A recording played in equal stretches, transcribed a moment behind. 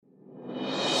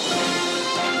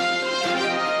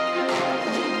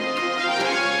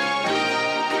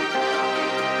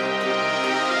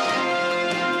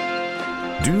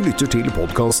Du lytter til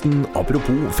podcasten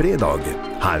Apropos fredag.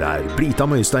 Her Brita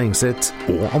Møystad Engseth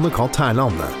og Anne-Kat.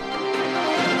 Herland.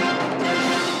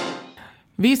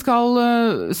 Vi skal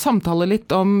samtale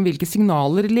litt om hvilke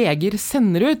signaler leger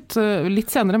sender ut litt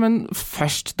senere, men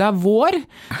først, det vår,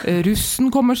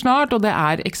 russen kommer snart, og det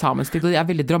eksamenstid, og det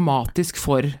veldig dramatisk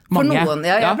for mange. For noen,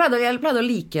 ja. Jeg pleide å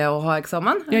like å ha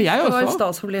eksamen. Ja, jeg også. Det var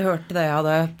stas å bli hørt det jeg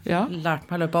hadde lært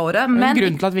meg i løpet av året. Men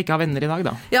grunnen til at vi ikke har venner i dag,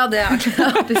 da. Ja, det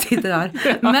at vi sitter her.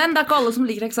 Men det ikke alle som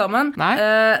liker eksamen.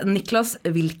 Niklas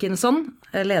Wilkinson,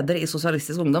 leder i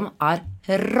Sosialistisk Ungdom,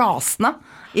 rasende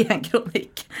i en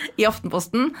kronikk i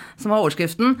Aftenposten som har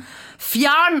overskriften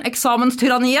 «Fjern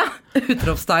eksamenstyranniet!»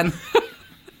 utropstegn.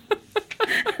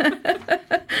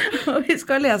 Og vi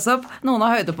skal lese opp noen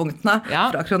av høydepunktene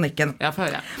fra kronikken. Ja, for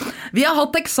høre. Vi har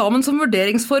hatt eksamen som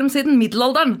vurderingsform siden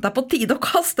middelalderen. Det på tide å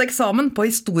kaste eksamen på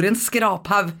historiens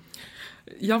skraphaug.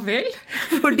 Ja vel?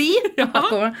 Fordi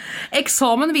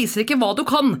eksamen viser ikke hva du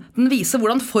kan. Den viser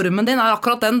hvordan formen din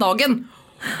akkurat den dagen.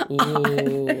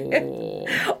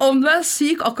 Om du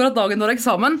syk akkurat dagen når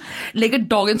eksamen, legger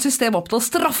dagens system opp til å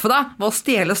straffe deg ved å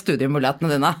stjele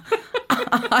studiemulighetene dine.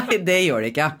 Nei, det gjør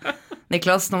det ikke.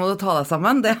 Niklas, nå må du ta deg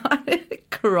sammen. Det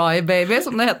crybaby,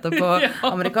 som det heter på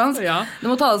amerikansk. Du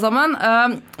må ta deg sammen.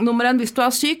 Nummer 1, hvis du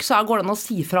syk, så går det an å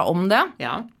si fra om det.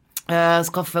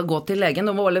 Gå til legen,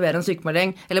 du må levere en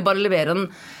sykemelding, eller bare levere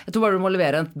jeg tror bare du må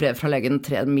levere et brev fra legen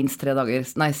senest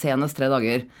 3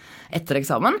 dager etter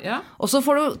eksamen, og så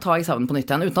får du ta eksamen på nytt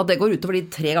igjen, uten at det går utover de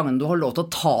 3 gangene du har lov til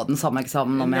å ta den samme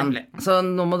eksamen om igjen. Så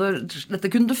nå må dette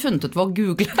kunne du funnet ut ved å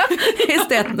google, i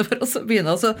stedet for å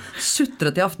begynne å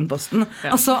sutre til Aftenposten.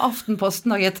 Altså,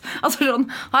 Aftenposten har gitt,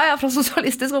 sånn, hei, jeg fra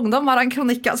Sosialistisk Ungdom, her en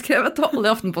kronikk jeg har skrevet, og alle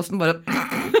i Aftenposten bare...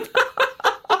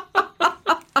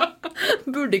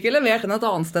 Burde ikke levert den et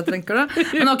annet sted, tenker du.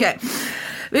 Men ok,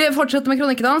 vi fortsetter med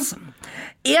kronikken hans.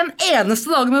 En eneste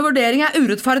dag med vurdering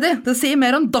urettferdig. Det sier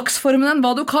mer om dagsformen enn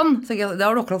hva du kan. Det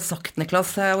har du akkurat sagt,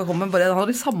 Niklas. Han har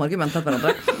de samme argumentene etter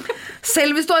hverandre.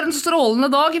 Selv hvis du har en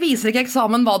strålende dag, viser ikke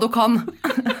eksamen hva du kan.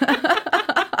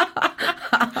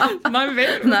 Nei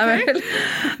vel.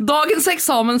 Dagens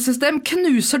eksamenssystem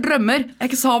knuser drømmer.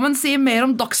 Eksamen sier mer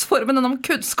om dagsformen enn om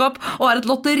kunnskap, og et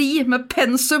lotteri med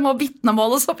pensum og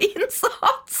vittnemålet som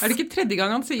innsats. Det ikke 3.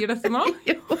 gang han sier dette nå?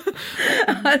 Jo.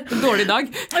 Dårlig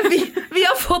dag. Vi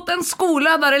har fått en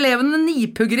skole der elevene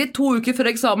nipugger i 2 uker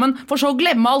før eksamen, for så å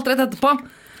glemme alt rett etterpå.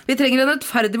 Vi trenger en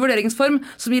rettferdig vurderingsform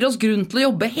som gir oss grunn til å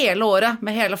jobbe hele året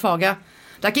med hele faget.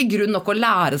 Det ikke grunn nok å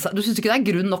lære seg. Du synes ikke det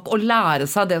grunn nok å lære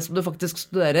seg det som du faktisk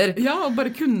studerer? Ja, og bare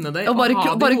kunne det. Og bare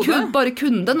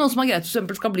kunne det. Noe som greit, for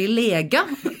eksempel skal bli lege.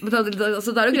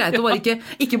 Altså, det jo greit å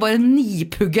ikke bare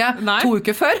nipugge 2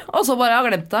 uker før, og så bare ha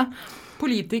glemt det.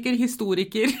 Politiker,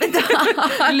 historiker,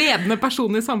 ledende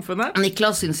person i samfunnet.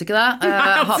 Niklas syns ikke det.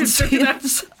 Han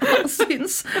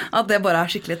syns at det bare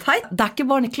skikkelig teit. Det ikke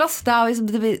bare Niklas,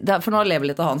 for nå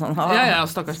lever litt av han sånn. Ja,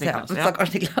 stakkars Niklas.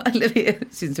 Stakkars Niklas, eller vi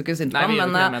syns jo ikke synd på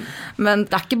ham, men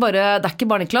det ikke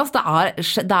bare Niklas,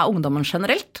 det ungdommen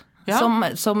generelt.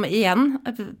 Som igjen,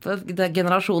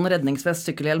 generasjon redningsvest,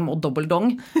 sykkelhjelm og dobbeldong,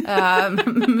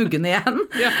 muggen igjen,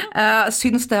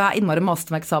 syns det innmari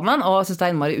maste med eksamen, og syns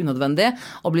det innmari unødvendig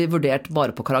å bli vurdert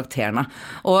bare på karakterene.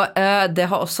 Og det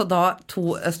har også da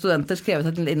 2 studenter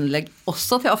skrevet et innlegg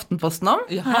også til Aftenposten om.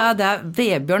 Det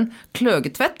Vebjørn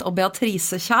Kløgetvedt og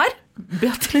Beatrice Kjær.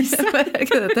 Beatrice?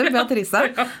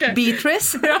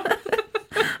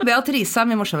 Beatrice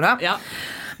mye morsommere.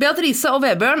 Beatrice og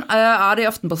Vebjørn i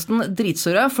Aftenposten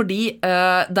dritsure fordi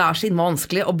det så innmari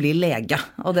vanskelig å bli lege.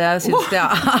 Og det synes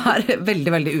jeg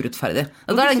veldig, veldig urettferdig.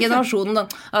 Og det den generasjonen,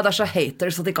 det så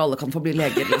haters at ikke alle kan få bli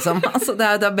leger, liksom. Altså,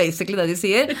 det basically det de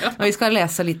sier. Men vi skal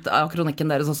lese litt av kronikken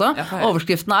deres også.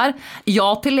 Overskriften «Ja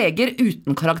til leger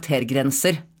uten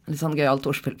karaktergrenser». Litt sånn gøyalt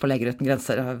ordspill på Leger uten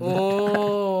grenser.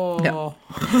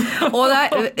 Og det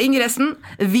ingressen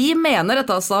vi mener,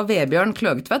 dette Vebjørn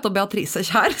Kløgetvedt og Beatrice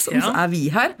Kjær, som vi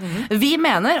her. Vi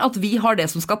mener at vi har det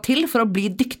som skal til for å bli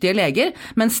dyktige leger,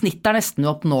 men snitt nesten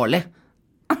uoppnåelig.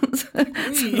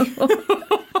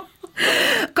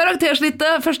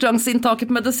 Karaktersnittet, førstegangsinntaket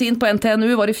på medisin på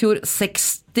NTNU var i fjor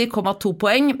 60,2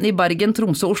 poeng. I Bergen,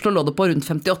 Tromsø og Oslo lå det på rundt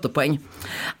 58 poeng.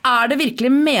 Det virkelig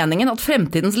meningen at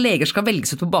fremtidens leger skal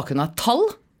velges ut på bakgrunn av tall?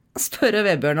 Spør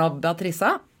Vebjørn og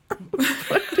Beatrice.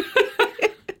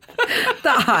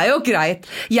 Det jo greit.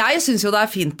 Jeg synes jo det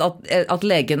fint at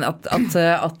legen, at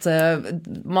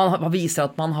man viser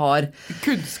at man har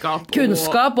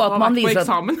kunnskap og at man viser vært på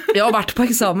eksamen. Ja, vært på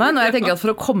eksamen, og jeg tenker at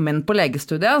for å komme inn på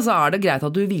legestudiet, så det greit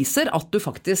at du viser at du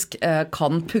faktisk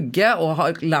kan pugge og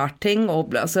har lært ting,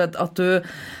 og altså, at du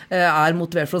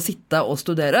motivert for å sitte og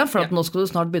studere, for at nå skal du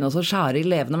snart begynne å skjære i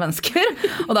levende mennesker,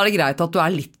 og da det greit at du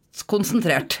litt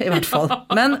konsentrert, i hvert fall.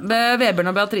 Men Vebjørn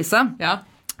og Beatrice,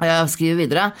 jeg skriver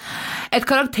videre. Et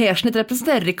karaktersnitt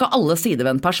representerer ikke alle sider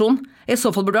ved en person. I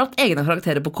så fall burde du hatt egne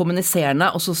karakterer på kommuniserende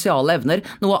og sosiale evner,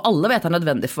 noe alle vet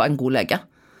nødvendig for å være en god lege.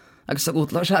 Jeg ikke så god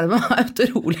til å skjære, men jeg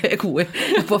utrolig god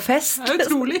på fest. Det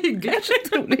utrolig hyggelig.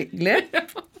 Utrolig hyggelig.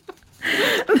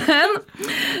 Men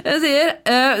jeg sier,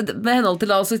 med henhold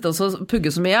til å sitte og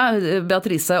pugge så mye,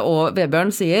 Beatrice og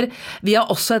Vebjørn sier, vi har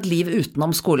også et liv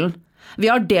utenom skolen. Vi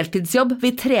har deltidsjobb, vi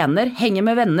trener, henger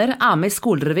med venner, med i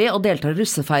skolerevy og deltar i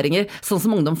russefeiringer, sånn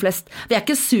som ungdom flest. Vi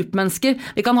ikke supermennesker,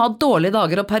 vi kan ha dårlige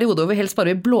dager og perioder hvor vi helst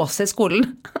bare vil blåse i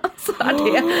skolen. Så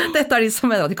dette de som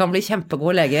mener at de kan bli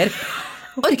kjempegode leger.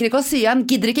 Orker ikke å si igjen,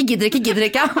 gidder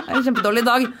ikke. En kjempedårlig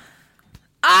dag.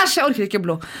 Æsj, jeg orker ikke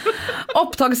blod.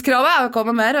 Opptakskravet,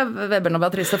 kommer mer, Vebjørn og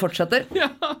Beatrice fortsetter.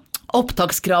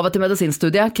 Opptakskravet til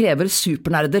medisinstudiet krever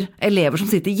supernerder, elever som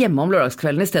sitter hjemme om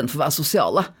lørdagskvelden i stedet for å være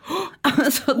sosiale.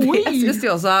 Så det synes de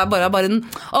også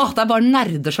det bare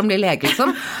nerder som blir lege,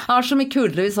 liksom. Det så mye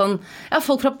kulere sånn,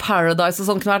 folk fra Paradise og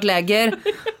sånn kunne vært leger.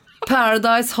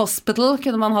 Paradise Hospital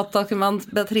kunne man hatt, da kunne man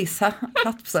Beatrice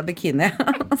hatt på seg bikini,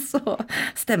 så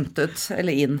stemt ut,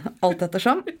 eller inn, alt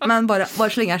ettersom, men bare så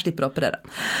lenge jeg slipper å operere.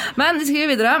 Men de skriver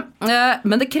videre,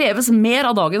 men det kreves mer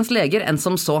av dagens leger enn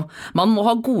som så. Man må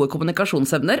ha gode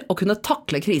kommunikasjonsevner og kunne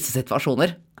takle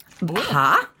krisesituasjoner. Hæ?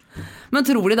 Men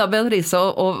tror de da, Beatrice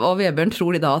og Vebjørn,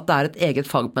 tror de da at det et eget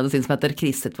fagmedisin som heter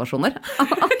krisesituasjoner?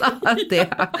 Det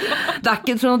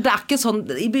ikke sånn,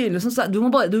 i begynnelsen, du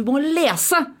må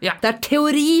lese. Det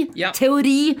teori,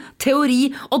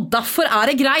 og derfor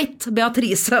det greit,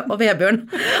 Beatrice og Vebjørn,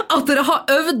 at dere har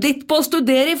øvd litt på å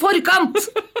studere i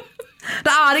forkant.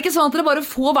 Det ikke sånn at dere bare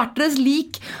får hvert deres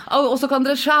lik, og så kan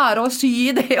dere skjære og sy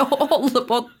i det, og holde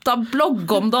på å ta blogg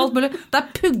om det og alt mulig. Det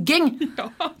pugging.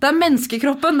 Det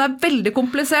menneskekroppen. Det veldig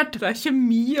komplisert. Det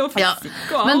kjemi og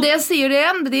fysikk og alt. Men det sier de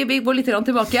igjen. De går litt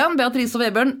tilbake igjen. Beatrice og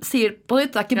Vebjørn sier på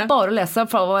nytt, det ikke bare å lese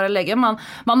for å være lege, men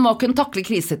man må kunne takle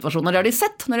krisesituasjoner. Det har de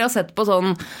sett når de har sett på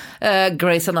sånn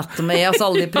Grey's Anatomy, altså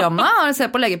alle de programmene. Når de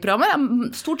ser på legeprogrammer,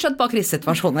 stort sett bare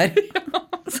krisesituasjoner.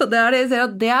 Så det de sier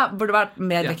at det burde vært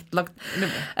mer vektlagt.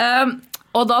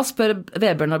 Og da spør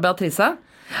Vebjørn og Beatrice,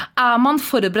 man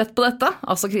forberedt på dette,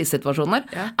 altså krisesituasjoner,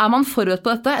 man forberedt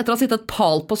på dette etter å ha sittet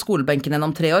pal på skolebenken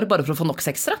gjennom 3 år bare for å få nok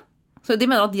seksere? Så de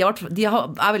mener at de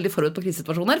veldig forberedt på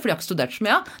krisesituasjoner, for de har ikke studert så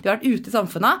mye, de har vært ute i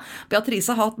samfunnet.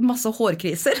 Beatrice har hatt masse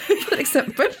hårkriser, for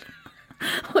eksempel.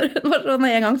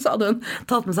 En gang så hadde hun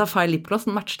tatt med seg feil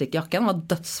lipgloss, en matchstick-jakken, det var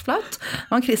dødsflaut, det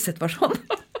var en krisesituasjon.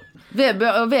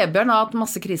 Vebjørn har hatt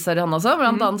masse kriser i han også,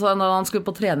 blant annet når han skulle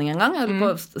på trening en gang, eller på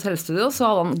selvstudio, så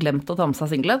hadde han glemt å ta med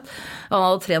seg singlet. Han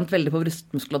hadde trent veldig på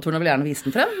brystmuskulaturen og ville gjerne vise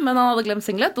den frem, men han hadde glemt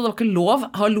singlet, og det var ikke lov,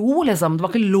 hallo liksom, det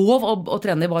var ikke lov å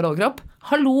trene i bar overkropp,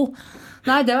 hallo.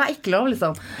 Nei, det var ikke lov,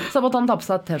 liksom. Så måtte han ta på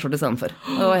seg T-skjorte i stedet for.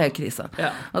 Det var helt krise.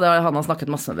 Og det var han har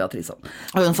snakket masse med Beatrice om.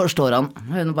 Og hun forstår han.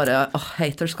 Hun bare,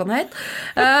 haters gonna hate.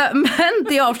 Men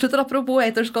de avslutter, apropos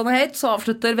haters gonna hate, så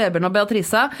avslutter Vebjørn og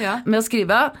Beatrice med å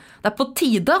skrive, det på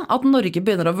tide at Norge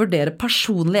begynner å vurdere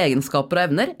personlige egenskaper og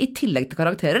evner, i tillegg til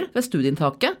karakterer ved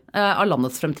studieinntaket av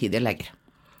landets fremtidige leger.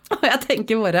 Og jeg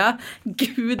tenker bare,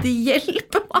 Gud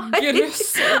hjelpe meg.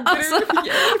 Altså,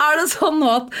 det sånn nå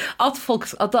at folk,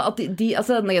 at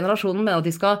denne generasjonen mener at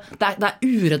de skal, det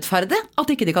urettferdig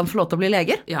at ikke de kan få lov til å bli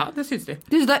leger? Ja, det synes de.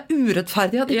 De synes det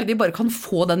urettferdig at ikke de bare kan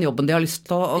få den jobben de har lyst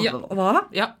til å ha?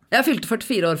 Jeg fylte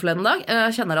 44 år forleden dag.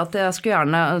 Jeg kjenner at jeg skulle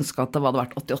gjerne ønske at det hadde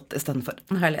vært 88 i stedet for.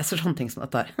 Når jeg leser sånne ting som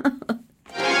dette her.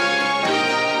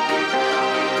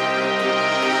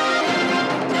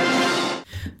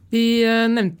 Vi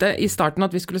nevnte i starten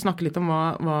at vi skulle snakke litt om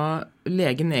hva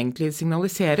legen egentlig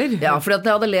signaliserer. Ja, for når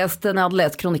jeg hadde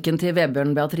lest kronikken til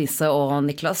Vebjørn, Beatrice og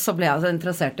Niklas, så ble jeg så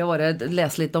interessert i å bare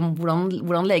lese litt om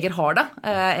hvordan leger har det,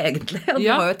 egentlig. Og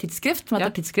det var jo et tidsskrift som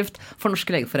heter Tidsskrift for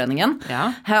Norske Legeforeningen.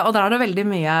 Og der det veldig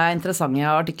mye interessante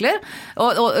artikler.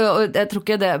 Og jeg tror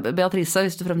ikke det, Beatrice,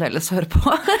 hvis du fremdeles hører på,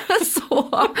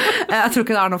 Jeg tror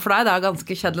ikke det noe for deg, det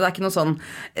ganske kjedelig. Det ikke noe sånn,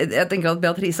 jeg tenker at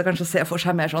Beatrice kanskje ser for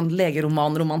seg mer sånn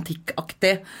legeroman,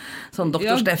 romantikkaktig. Sånn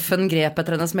Dr. Steffen grep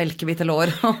etter hennes melkehvite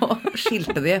lår og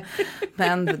skilte de med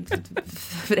en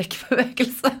frekk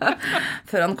bevegelse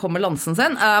før han kom med lansen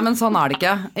sin. Men sånn det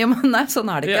ikke. Jo, men nei,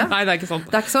 sånn det ikke. Nei, det ikke sånn.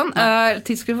 Det ikke sånn.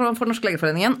 Tidsskrift for Norsk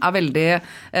Legeforeningen veldig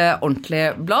ordentlig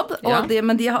blad,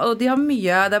 men de har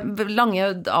mye, det lange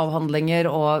avhandlinger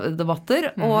og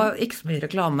debatter, og ikke så mye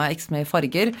reklame, ikke så mye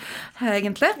farger,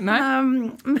 egentlig.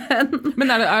 Men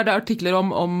det artikler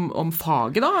om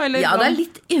faget da? Eller? Ja, det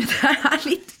litt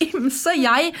ymse.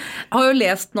 Jeg har jo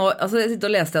lest nå, altså jeg sitter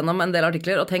og lest gjennom en del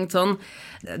artikler og tenkt sånn,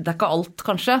 det ikke alt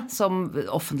kanskje som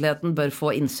offentligheten bør få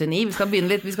innsyn i. Vi skal begynne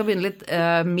litt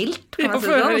mildt, kan jeg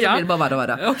si det, og så blir det bare verre og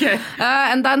verre. Okay.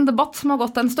 Det en debatt som har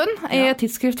gått en stund i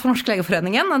Tidsskrift for Norsk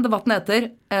Legeforeningen. Den debatten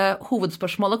heter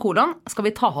hovedspørsmålet : skal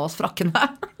vi ta av oss frakkene?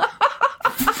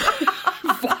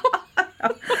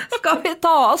 Skal vi ta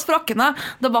av oss frakkene?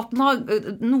 Debatten har,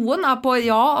 noen på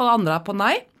ja, og andre på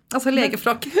nei. Altså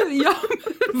legefrakk. Ja.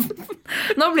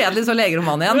 Nå ble det litt så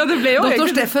legeroman igjen. Ja, det ble jo Dr.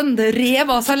 Steffen rev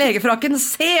av seg legefrakken.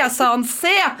 Se, sa han,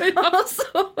 se! Ja.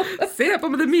 Se på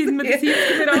min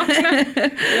medisinske mirakel.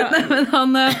 Nei, men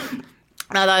han...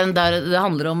 det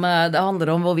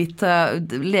handler om hvorvidt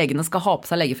legene skal ha på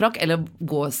seg legefrakk, eller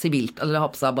gå sivilt, eller ha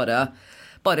på seg bare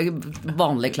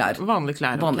vanlige klær. Vanlige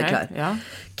klær. Ja.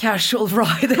 Casual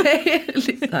Friday.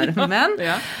 Litt der. Men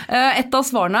et av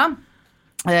svarene,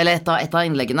 eller et av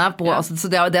innleggene på, altså, så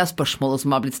det spørsmålet som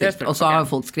har blitt stilt, og så har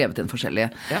folk skrevet inn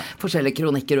forskjellige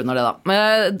kronikker under det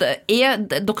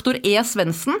da. Dr.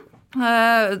 Svendsen,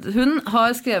 hun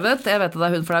har skrevet, jeg vet at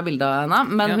det hun for det bildet av henne,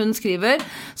 men hun skriver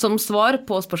som svar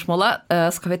på spørsmålet,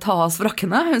 skal vi ta av oss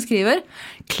frakkene? Hun skriver,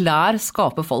 klær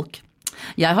skaper folk.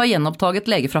 Jeg har gjenopptaget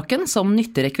legefrakken som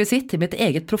nyttig rekvisitt til mitt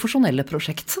eget profesjonelle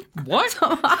prosjekt. What?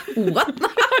 What?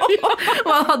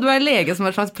 Du lege som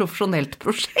et slags profesjonelt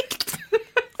prosjekt.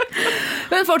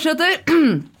 Hun fortsetter.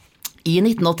 I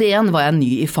 1981 var jeg ny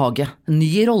i faget,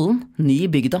 ny i rollen, ny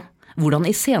i bygda. Hvordan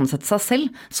iscenesette seg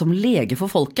selv som lege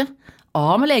for folket.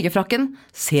 Av med legefrakken,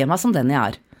 se meg som den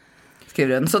jeg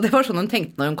skriver hun. Så det var sånn hun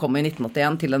tenkte når hun kom i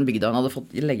 1981 til den bygda hun hadde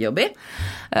fått legejobb i.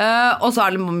 Og så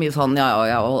det mye sånn,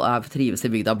 jeg trives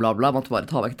i bygda, bla bla, måtte bare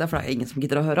ta vekk det, for det ingen som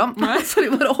gidder å høre om. Så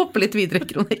vi bare hopper litt videre i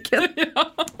kronikken.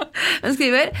 Hun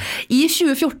skriver, i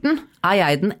 2014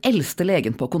 jeg den eldste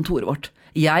legen på kontoret vårt.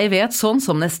 Jeg vet sånn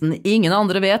som nesten ingen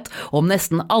andre vet om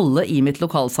nesten alle i mitt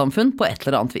lokalsamfunn på et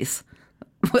eller annet vis.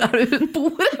 Hvor det hun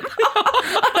bor?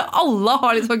 Alle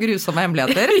har litt så grusomme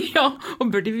hemmeligheter. Ja, og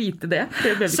bør de vite det?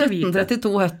 1732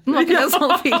 Høtten, var ikke det en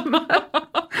sånn film?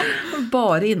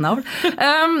 Bare innavl.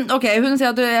 Ok, hun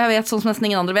sier at jeg vet sånn som nesten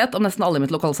ingen andre vet om nesten alle i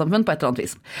mitt lokalsamfunn på et eller annet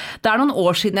vis. Det noen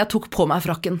år siden jeg tok på meg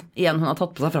frakken. Igjen, hun har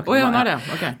tatt på seg frakken.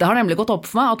 Okay. Det har nemlig gått opp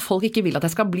for meg at folk ikke vil at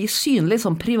jeg skal bli synlig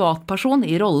som privatperson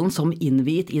i rollen som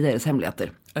innviet i deres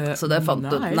hemmeligheter. Så det fant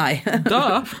ut. Nei.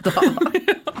 Da.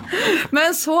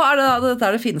 Men så dette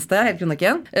det fineste, helt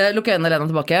kronikken. Lukk øynene, lene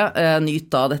tilbake.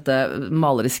 Nyt av dette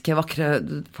maleriske, vakre,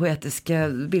 poetiske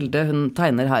bildet hun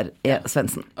tegner her,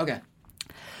 Svendsen. Ok.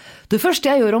 Det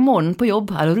første jeg gjør om morgenen på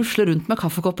jobb å rusle rundt med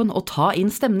kaffekoppen og ta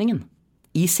inn stemningen.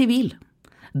 I sivil.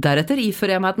 Deretter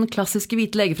ifører jeg meg den klassiske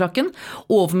hvite legefrakken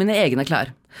over mine egne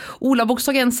klær.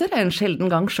 Olabukse og genser en sjelden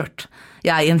gang skjørt.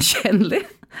 Jeg gjenkjennelig.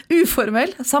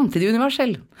 Uformell, samtidig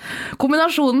universell.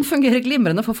 Kombinasjonen fungerer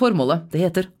glimrende for formålet. Det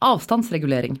heter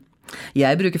avstandsregulering.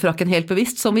 Jeg bruker frakken helt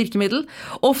bevisst som virkemiddel.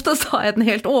 Oftest har jeg den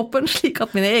helt åpen, slik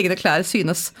at mine egne klær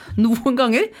synes. Noen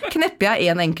ganger knepper jeg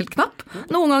en enkelt knapp,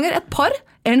 noen ganger et par,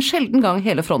 en sjelden gang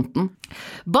hele fronten.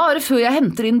 Bare før jeg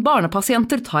henter inn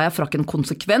barnepasienter tar jeg frakken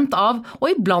konsekvent av, og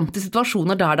iblant i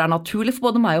situasjoner der det naturlig for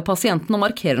både meg og pasienten å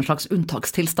markere en slags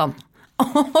unntakstilstand.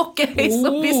 Ok,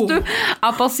 så hvis du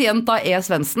pasient av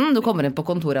Svendsen, du kommer inn på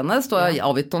kontoret hennes, du har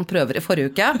avgitt noen prøver i forrige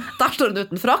uke, der står hun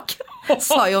uten frakk,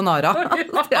 sayonara,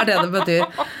 det det betyr.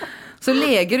 Så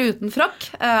leger uten frakk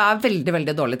veldig,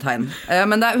 veldig dårlig tegn.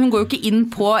 Men hun går jo ikke inn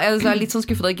på, jeg litt sånn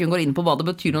skuffet at ikke hun går inn på hva det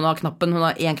betyr når hun har knappen. Hun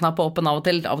har en knapp åpen av og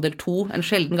til to, en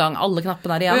sjelden gang, alle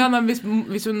knappene igjen. Ja, men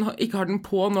hvis hun ikke har den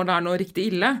på når det noe riktig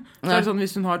ille, så det sånn,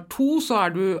 hvis hun har 2, så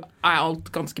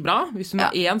alt ganske bra. Hvis hun har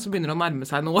 1, så begynner det å nærme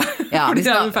seg noe. Ja, hvis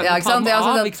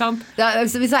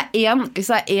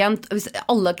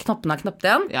alle knappene knappet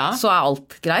igjen, så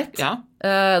alt greit. Ja.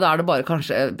 Da det bare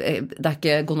kanskje, det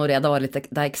ikke gonoré,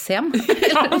 det eksem.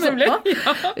 Ja, nemlig.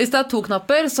 Ja. Hvis det 2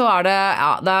 knapper, så det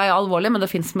alvorlig, men det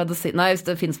finnes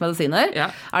medisiner. Ja.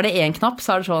 Det 1 knapp,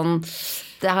 så det sånn,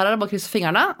 det her det bare å krysse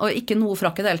fingrene, og ikke noe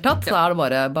frakk i det hele tatt, så det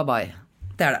bare bye-bye.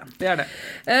 Det det. Det det.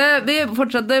 Vi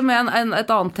fortsetter med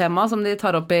et annet tema som de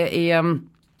tar opp i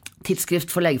Tidsskrift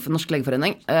for Norsk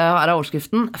Legeforening. Her er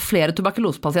overskriften: flere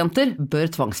tuberkulosepasienter bør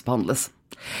tvangsbehandles.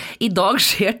 I dag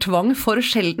skjer tvang for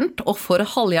sjeldent og for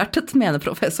halvhjertet, mener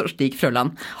professor Stig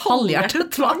Frøland.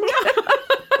 Halvhjertet tvang?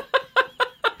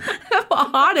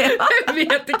 Hva er det? Jeg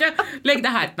vet ikke. Legg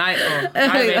det her. Nei,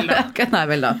 vel da. Nei,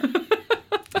 vel da.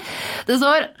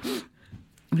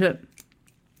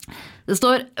 Det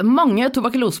står mange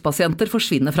tuberkulosepasienter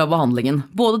forsvinner fra behandlingen,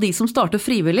 både de som starter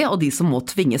frivillig og de som må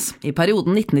tvinges. I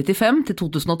perioden 1995 til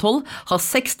 2012 har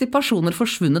 60 personer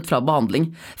forsvunnet fra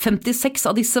behandling. 56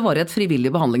 av disse var i et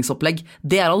frivillig behandlingsopplegg.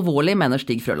 Det er alvorlig, mener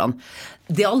Stig Frøland.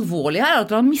 Det alvorlige her er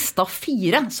at vi har mistet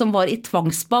 4 som var i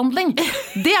tvangsbehandling.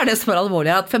 Det er det som er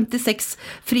alvorlig her, at 56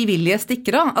 frivillige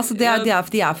stikker av. Altså de er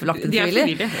lagt inn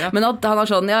frivillig. Ja. Men at han er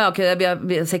sånn,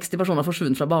 60 personer har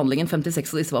forsvunnet fra behandlingen,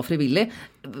 56 av disse var frivillig.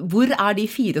 Hvor er de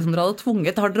 4 som dere hadde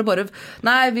tvunget? Har dere bare...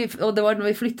 Nei, vi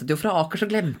flyttet jo fra Aker, så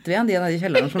glemte vi igjen de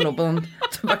kjellerne som lå på den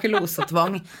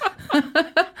tuberkulosetvang.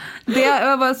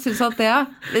 Jeg bare synes at det er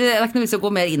ikke noe vits å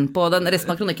gå mer inn på den.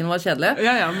 Resten av kronikken var kjedelig.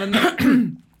 Ja, men...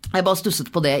 Jeg bare stusset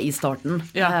på det i starten.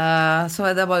 Ja. Så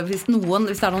det er bare, hvis det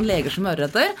er noen leger som hører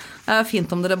etter,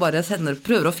 fint om dere bare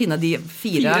prøver å finne de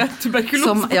 4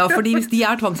 som, fordi hvis de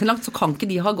er tvangsinnlagt, så kan ikke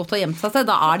de ha gått og gjemt seg.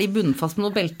 Da er de bundet fast med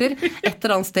noen belter et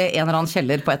eller annet sted, en eller annen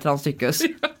kjeller på et eller annet sykehus.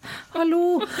 Ja.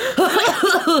 Hallo!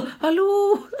 Hallo!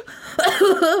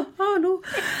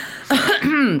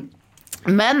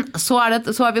 Men så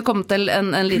har vi kommet til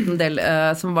en liten del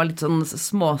som var litt sånn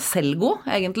småselgo,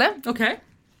 egentlig. Ok.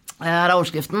 Her er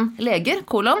overskriften: leger,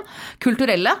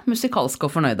 kulturelle, musikalske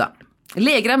og fornøyde.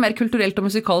 Leger er mer kulturelt og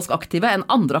musikalsk aktive enn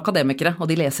andre akademikere, og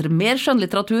de leser mer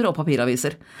skjønnlitteratur og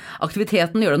papiraviser.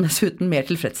 Aktiviteten gjør dem dessuten mer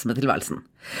tilfreds med tilværelsen.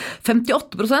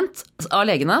 58% av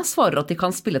legene svarer at de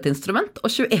kan spille et instrument, og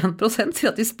 21%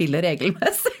 sier at de spiller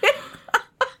regelmessig.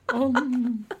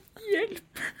 Hjelp!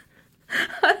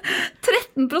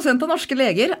 13% av norske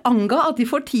leger anga at de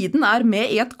for tiden er med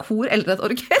i et kor eller et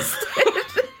orkester.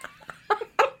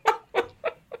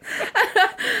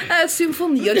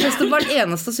 Symfoniorkester på hvert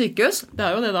eneste sykehus. Det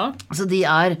er jo det da. Så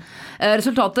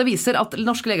resultatet viser at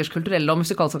norske legers kulturelle og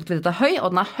musikalske aktivitet er høy,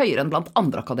 og den er høyere enn blant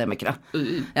andre akademikere.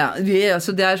 Ja,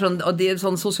 så det er sånn, og de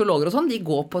sosiologer og sånn, de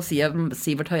går på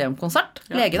Sivert Høyem-konsert.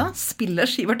 Ja. Legene spiller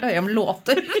Sivert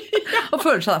Høyem-låter og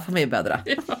føler seg derfor mye bedre.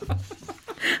 Ja.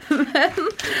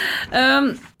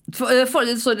 Men...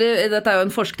 dette er jo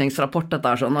en forskningsrapport, dette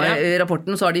er sånn, og i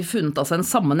rapporten så har de funnet en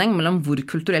sammenheng mellom hvor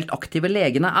kulturelt aktive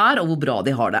legene er og hvor bra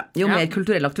de har det. Jo mer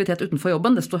kulturell aktivitet utenfor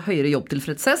jobben, desto høyere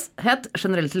jobbtilfredshet,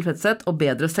 generell tilfredshet og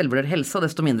bedre selvvurdert helse, og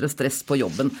desto mindre stress på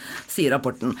jobben, sier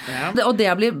rapporten. Ja. Og det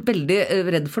jeg blir veldig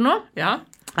redd for nå,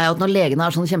 er at når legene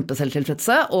er sånn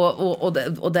kjempeselvtilfredse, og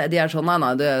de er sånn,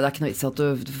 nei, det er ikke noe vits i at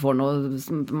du får noe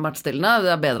smertestillende,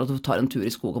 det er bedre at du tar en tur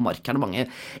i skog og mark. Det er mange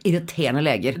irriterende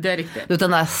leger. Det er riktig. Du vet,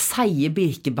 den der seige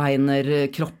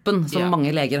birkebeinerkroppen som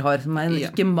mange leger har, som er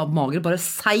ikke mager, bare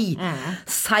seig.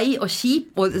 Seig og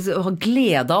kjip, og har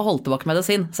glede av å holde tilbake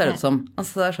medisin, ser det ut som.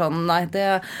 Altså det er sånn, nei,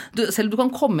 selv du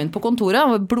kan komme inn på kontoret,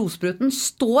 og blodspruten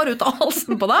står ut av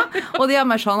halsen på deg, og de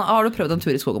er mer sånn, har du prøvd en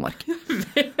tur i skog og mark?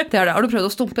 Det er det. Har du prøvd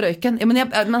å stumpe røyken? Ja,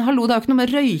 men hallo, det er jo ikke noe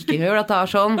med røyking å gjøre. Dette er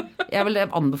sånn, jeg vil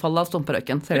anbefale deg å stumpe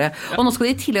røyken, ser det. Og nå skal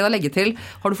de i tillegg legge til,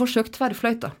 har du forsøkt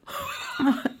tverrfløyte?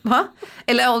 Hva?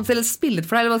 Eller spillet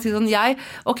for deg, eller bare si sånn, jeg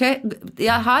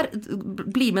er her,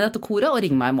 bli med i dette koret og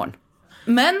ring meg i morgen.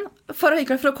 Men for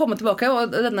å komme tilbake,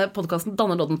 og denne podcasten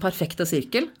danner nå den perfekte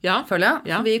sirkel, føler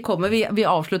jeg. Vi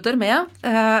avslutter med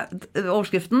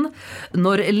overskriften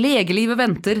 «Når legelivet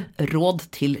venter, råd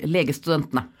til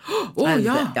legestudentene».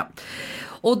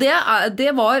 Og det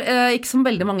var ikke som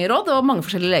veldig mange råd, det var mange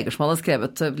forskjellige leger som hadde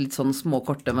skrevet litt sånn små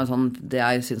korte med sånn, det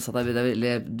jeg synes at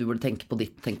du burde tenke på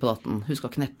ditt, tenk på datten, husk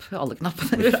å kneppe alle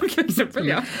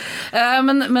knappene.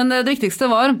 Men det viktigste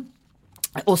var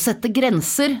å sette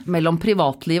grenser mellom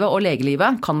privatlivet og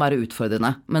legelivet kan være utfordrende,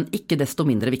 men ikke desto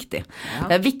mindre viktig.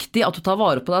 Det er viktig at du tar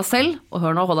vare på deg selv, og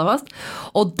hør nå, hold deg fast,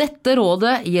 og dette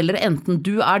rådet gjelder enten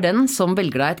du er den som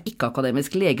velger deg et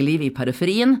ikke-akademisk legeliv i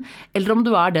periferien, eller om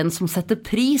du er den som setter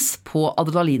pris på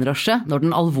adrenalinrushet når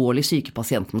den alvorlig syke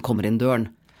pasienten kommer inn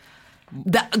døren.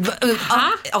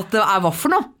 At det er hva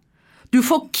for noe? Du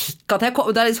får kick at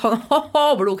det er litt sånn,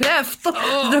 blodkreft,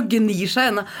 det gnir seg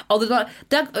henne.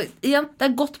 Det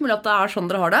er godt mulig at det er sånn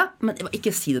dere har det, men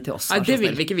ikke si det til oss. Nei, det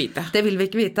vil vi ikke vite. Det vil vi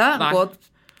ikke vite. Gå og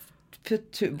putt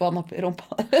tubaen opp i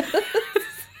rumpa.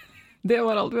 Det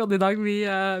var alt vi hadde i dag.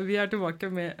 Vi er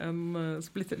tilbake med en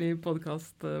splitter ny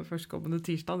podcast førstkommende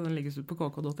tirsdag. Den legges ut på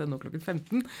kk.no klokken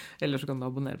 15, eller så kan du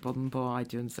abonnere på den på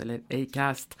iTunes eller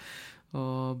Acast.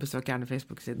 Og besøk gjerne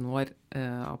Facebook-siden vår,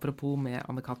 apropos med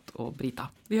Anne-Kat og Brita.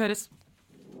 Vi høres!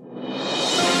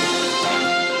 Takk.